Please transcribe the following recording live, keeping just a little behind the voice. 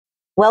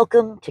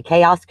Welcome to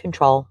Chaos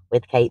Control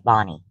with Kate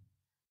Bonney.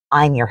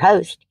 I'm your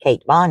host,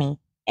 Kate Bonney,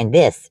 and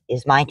this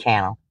is my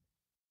channel.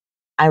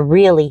 I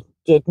really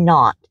did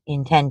not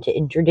intend to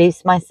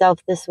introduce myself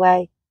this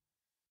way,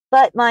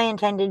 but my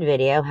intended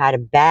video had a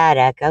bad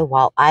echo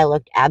while I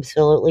looked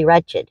absolutely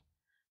wretched.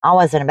 I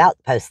wasn't about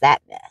to post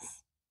that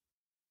mess.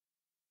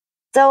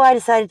 So I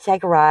decided to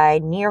take a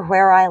ride near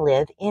where I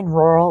live in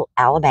rural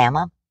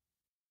Alabama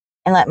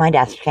and let my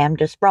dash cam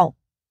just roll.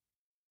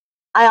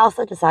 I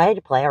also decided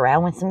to play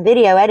around with some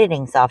video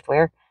editing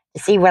software to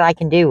see what I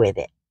can do with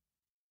it.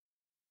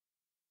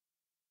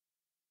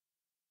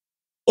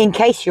 In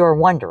case you're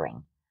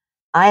wondering,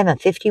 I am a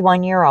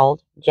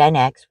 51-year-old Gen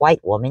X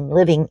white woman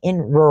living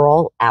in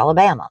rural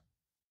Alabama.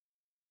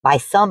 By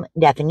some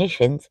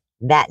definitions,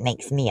 that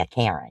makes me a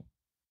Karen.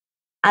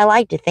 I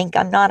like to think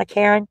I'm not a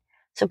Karen,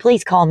 so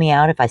please call me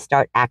out if I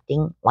start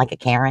acting like a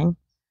Karen.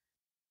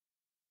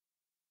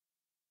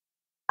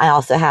 I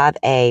also have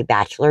a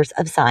Bachelor's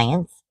of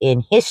Science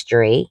in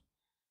History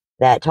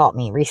that taught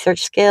me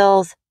research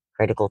skills,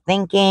 critical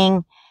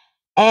thinking,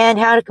 and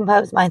how to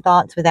compose my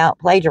thoughts without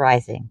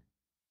plagiarizing.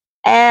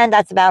 And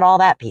that's about all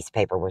that piece of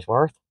paper was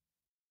worth.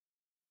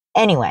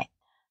 Anyway,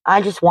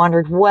 I just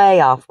wandered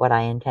way off what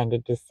I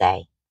intended to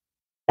say.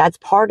 That's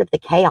part of the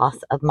chaos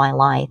of my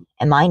life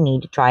and my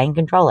need to try and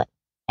control it,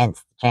 hence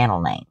the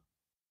channel name.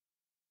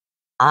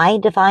 I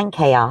define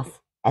chaos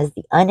as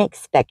the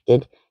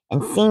unexpected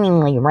and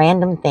seemingly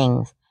random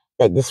things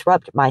that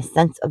disrupt my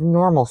sense of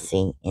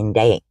normalcy in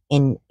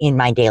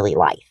my daily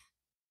life.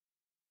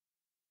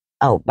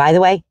 Oh, by the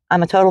way,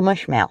 I'm a total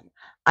mushmouth.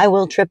 I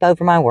will trip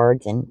over my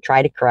words and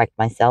try to correct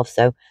myself,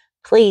 so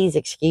please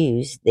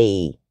excuse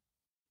the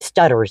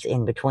stutters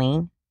in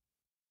between.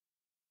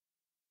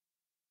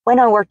 When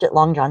I worked at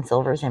Long John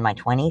Silver's in my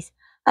 20s,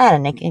 I had a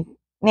naked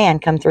man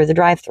come through the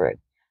drive-thru.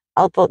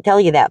 I'll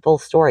tell you that full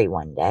story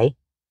one day,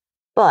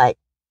 but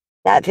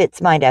that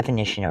fits my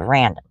definition of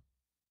random.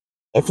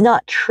 It's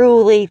not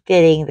truly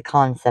fitting the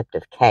concept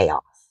of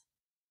chaos.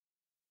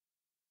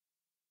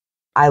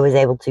 I was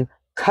able to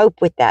cope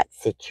with that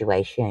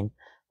situation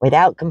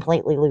without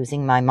completely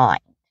losing my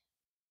mind.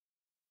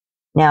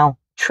 Now,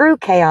 true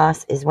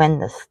chaos is when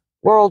the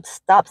world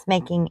stops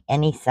making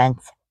any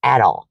sense at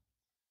all,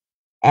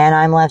 and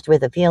I'm left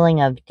with a feeling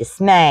of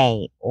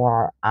dismay,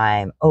 or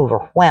I'm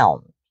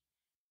overwhelmed.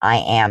 I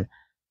am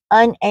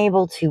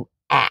unable to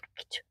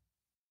act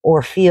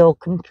or feel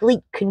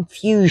complete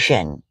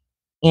confusion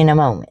in a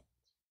moment.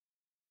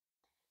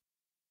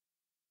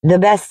 The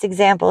best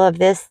example of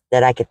this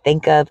that I could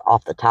think of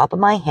off the top of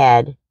my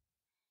head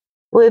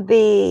would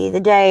be the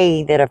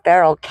day that a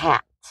feral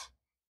cat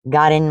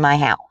got in my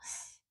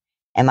house,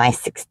 and my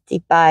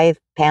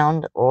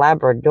 65-pound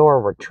Labrador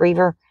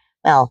retriever,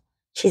 well,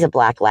 she's a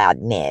black lab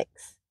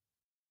mix.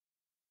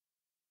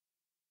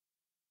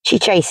 She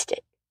chased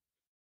it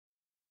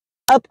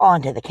up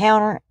onto the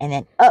counter and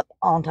then up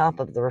on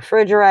top of the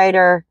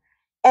refrigerator.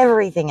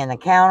 Everything in the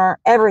counter,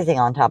 everything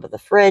on top of the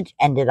fridge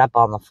ended up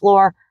on the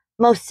floor.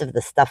 Most of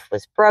the stuff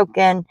was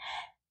broken,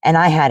 and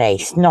I had a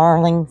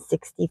snarling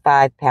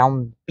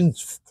 65-pound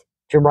beast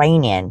to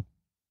rein in.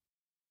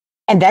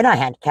 And then I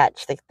had to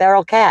catch the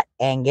feral cat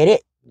and get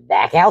it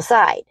back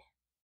outside.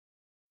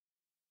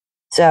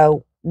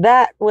 So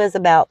that was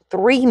about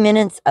 3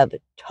 minutes of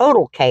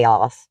total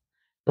chaos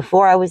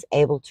before I was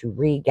able to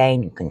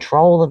regain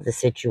control of the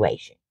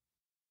situation.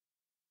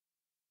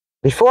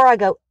 Before I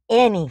go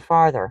any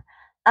farther,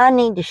 I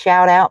need to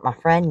shout out my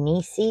friend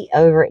Nisi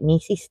over at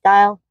Nisi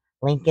Style,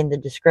 link in the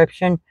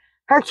description.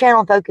 Her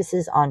channel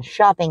focuses on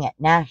shopping at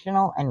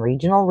national and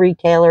regional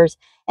retailers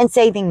and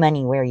saving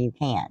money where you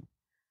can.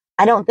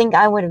 I don't think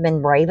I would have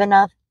been brave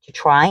enough to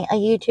try a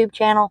YouTube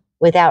channel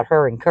without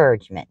her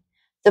encouragement,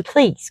 so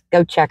please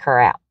go check her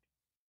out.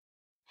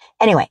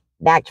 Anyway,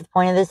 back to the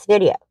point of this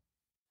video.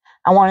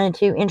 I wanted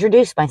to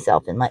introduce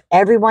myself and let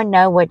everyone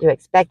know what to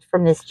expect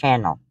from this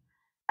channel.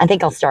 I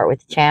think I'll start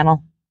with the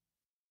channel.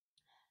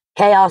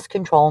 Chaos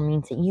control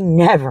means that you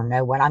never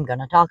know what I'm going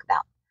to talk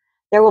about.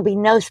 There will be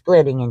no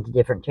splitting into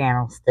different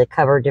channels to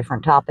cover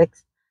different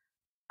topics.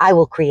 I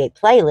will create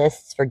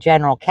playlists for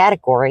general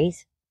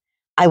categories.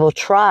 I will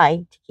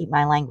try to keep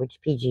my language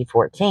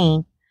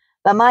PG-14,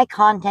 but my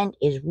content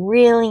is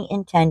really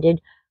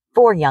intended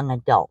for young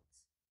adults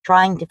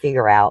trying to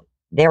figure out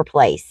their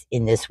place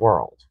in this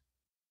world.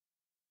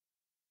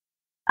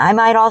 I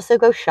might also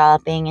go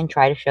shopping and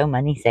try to show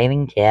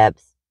money-saving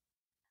tips.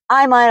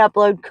 I might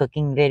upload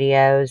cooking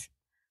videos.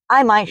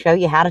 I might show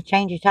you how to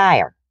change a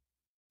tire.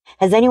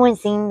 Has anyone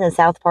seen the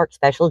South Park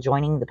special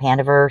Joining the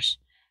Pandaverse,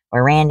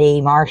 where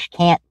Randy Marsh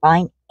can't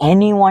find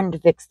anyone to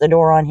fix the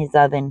door on his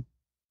oven?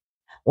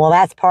 Well,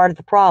 that's part of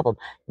the problem.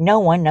 No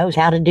one knows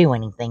how to do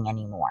anything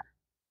anymore.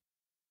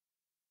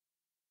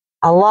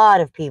 A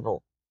lot of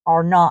people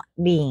are not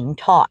being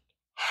taught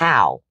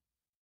how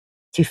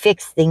to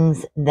fix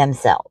things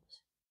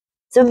themselves.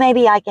 So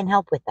maybe I can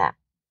help with that.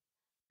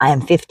 I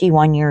am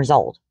 51 years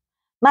old.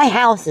 My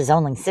house is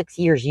only 6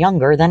 years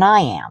younger than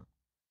I am,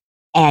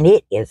 and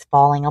it is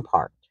falling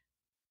apart.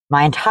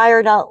 My entire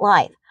adult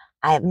life,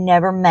 I have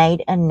never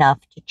made enough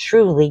to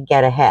truly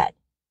get ahead.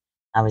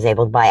 I was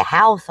able to buy a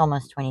house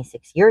almost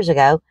 26 years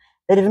ago,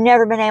 but have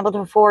never been able to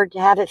afford to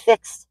have it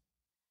fixed.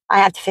 I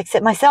have to fix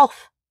it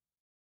myself.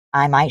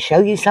 I might show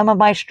you some of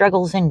my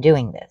struggles in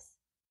doing this.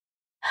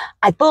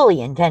 I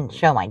fully intend to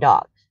show my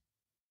dogs.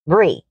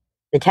 Bree,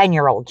 the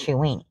 10-year-old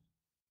Chewini.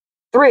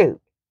 Through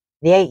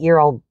the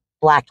 8-year-old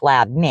Black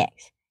Lab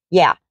mix.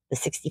 Yeah, the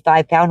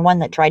 65-pound one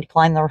that tried to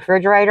climb the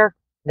refrigerator.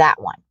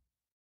 That one.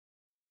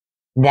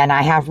 Then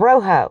I have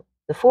Rojo,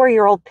 the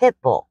 4-year-old pit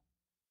bull.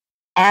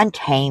 And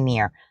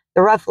Tamir,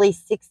 the roughly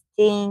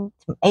 16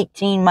 to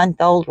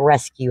 18-month-old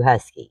rescue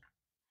husky.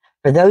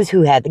 For those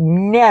who have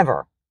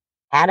never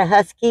had a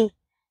husky,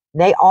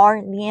 they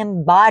are the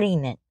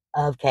embodiment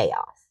of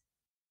chaos.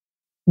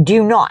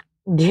 Do not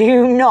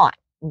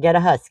get a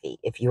husky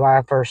if you are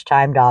a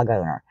first-time dog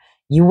owner.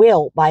 You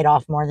will bite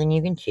off more than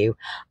you can chew.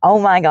 Oh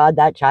my God,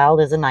 that child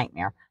is a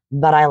nightmare,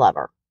 but I love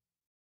her.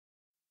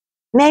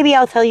 Maybe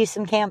I'll tell you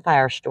some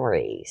campfire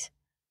stories.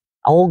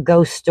 Old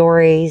ghost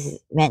stories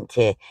meant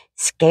to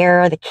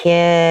scare the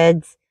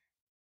kids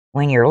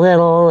when you're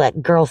little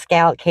at Girl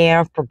Scout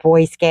camp or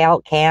Boy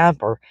Scout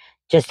camp, or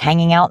just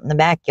hanging out in the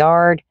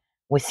backyard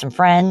with some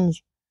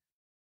friends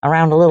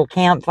around a little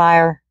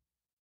campfire.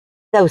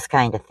 Those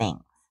kind of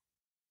things.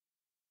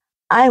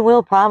 I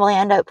will probably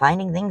end up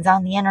finding things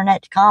on the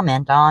internet to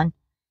comment on.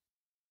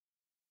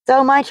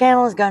 So my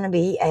channel is going to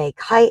be a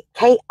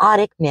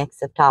chaotic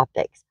mix of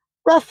topics,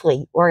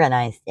 roughly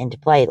organized into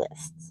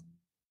playlists.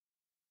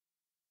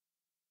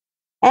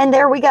 And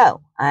there we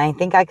go. I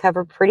think I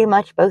covered pretty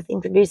much both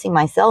introducing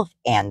myself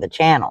and the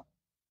channel.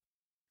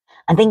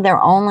 I think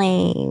there's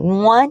only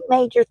one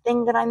major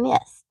thing that I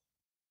missed.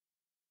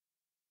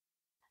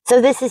 So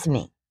this is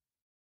me.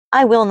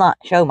 I will not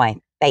show my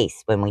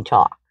face when we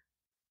talk.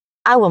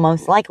 I will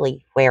most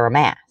likely wear a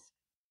mask.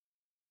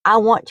 I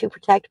want to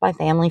protect my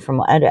family from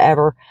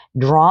whatever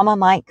drama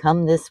might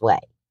come this way.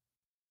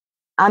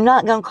 I'm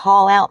not going to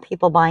call out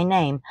people by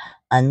name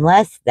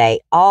unless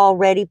they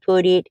already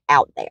put it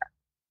out there.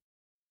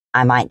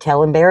 I might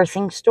tell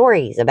embarrassing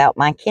stories about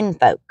my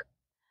kinfolk.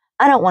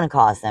 I don't want to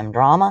cause them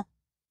drama.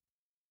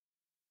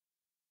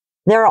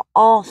 There are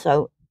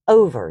also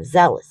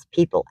overzealous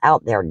people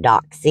out there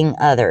doxing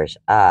others.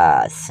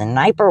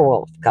 Sniper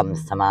Wolf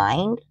comes to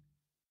mind.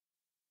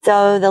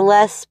 So the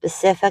less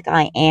specific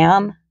I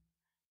am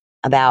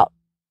about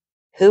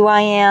who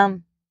I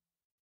am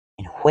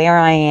and where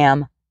I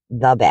am,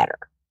 the better.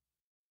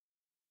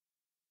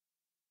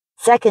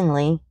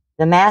 Secondly,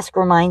 the mask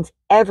reminds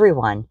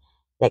everyone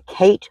that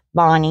Kate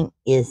Bonnie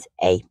is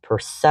a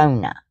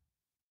persona.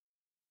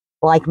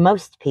 Like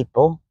most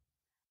people,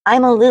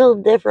 I'm a little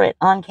different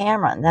on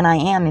camera than I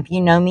am if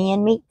you know me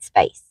in meat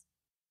space.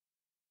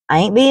 I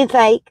ain't being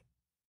fake.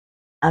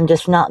 I'm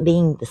just not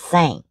being the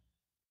same.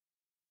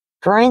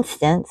 For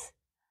instance,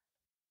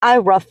 I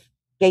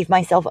gave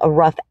myself a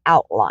rough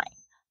outline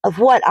of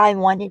what I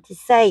wanted to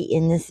say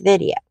in this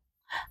video.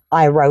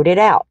 I wrote it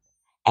out,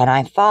 and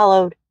I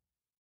followed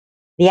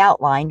the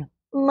outline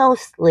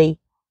mostly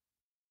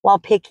while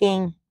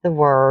picking the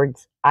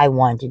words I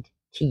wanted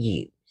to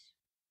use.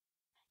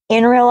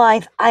 In real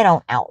life, I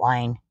don't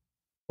outline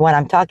what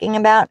I'm talking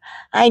about.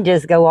 I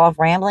just go off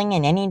rambling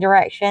in any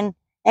direction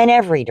and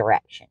every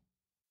direction.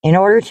 In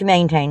order to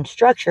maintain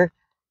structure,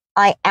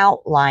 I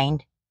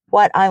outlined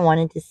what I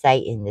wanted to say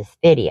in this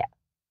video.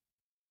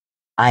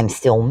 I'm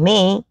still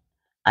me.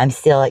 I'm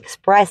still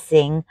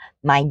expressing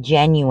my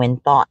genuine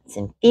thoughts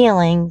and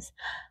feelings.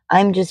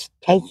 I'm just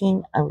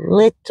taking a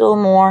little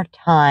more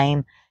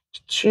time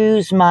to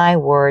choose my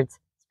words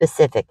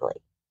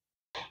specifically.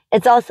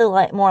 It's also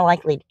more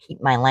likely to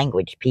keep my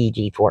language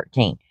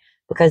PG-14,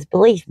 because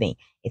believe me,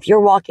 if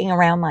you're walking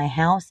around my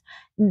house,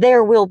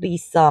 there will be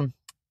some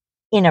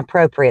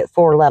inappropriate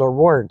 4-letter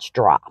words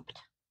dropped.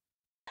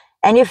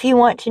 And if you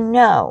want to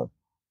know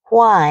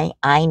why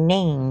I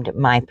named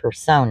my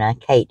persona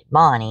Kate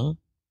Bonnie,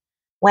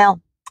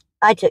 well,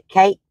 I took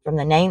Kate from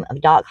the name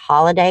of Doc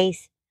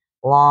Holliday's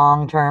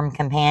long-term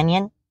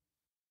companion,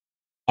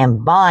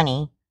 and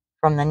Bonnie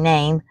from the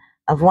name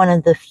of one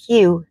of the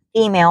few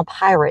female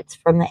pirates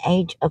from the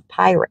Age of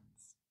Pirates.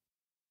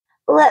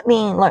 Let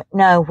me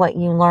know what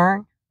you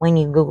learn when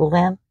you Google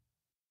them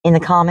in the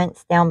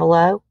comments down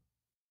below.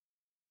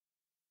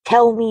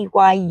 Tell me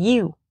why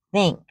you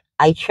think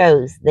I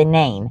chose the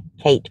name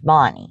Kate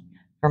Bonnie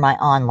for my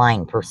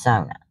online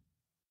persona.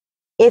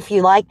 If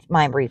you liked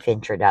my brief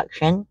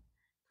introduction,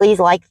 please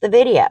like the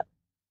video.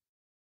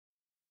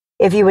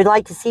 If you would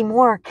like to see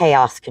more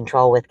Chaos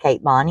Control with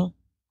Kate Bonnie,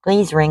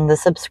 please ring the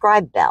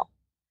subscribe bell.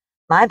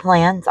 My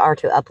plans are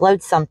to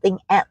upload something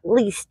at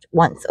least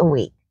once a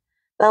week,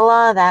 but a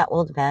lot of that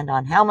will depend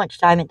on how much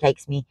time it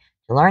takes me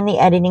to learn the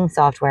editing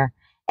software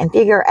and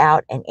figure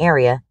out an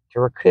area to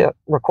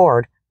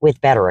record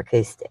with better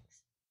acoustics.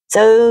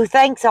 So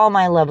thanks all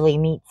my lovely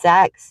meat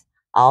sacks.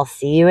 I'll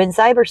see you in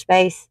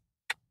cyberspace.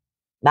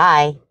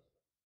 Bye.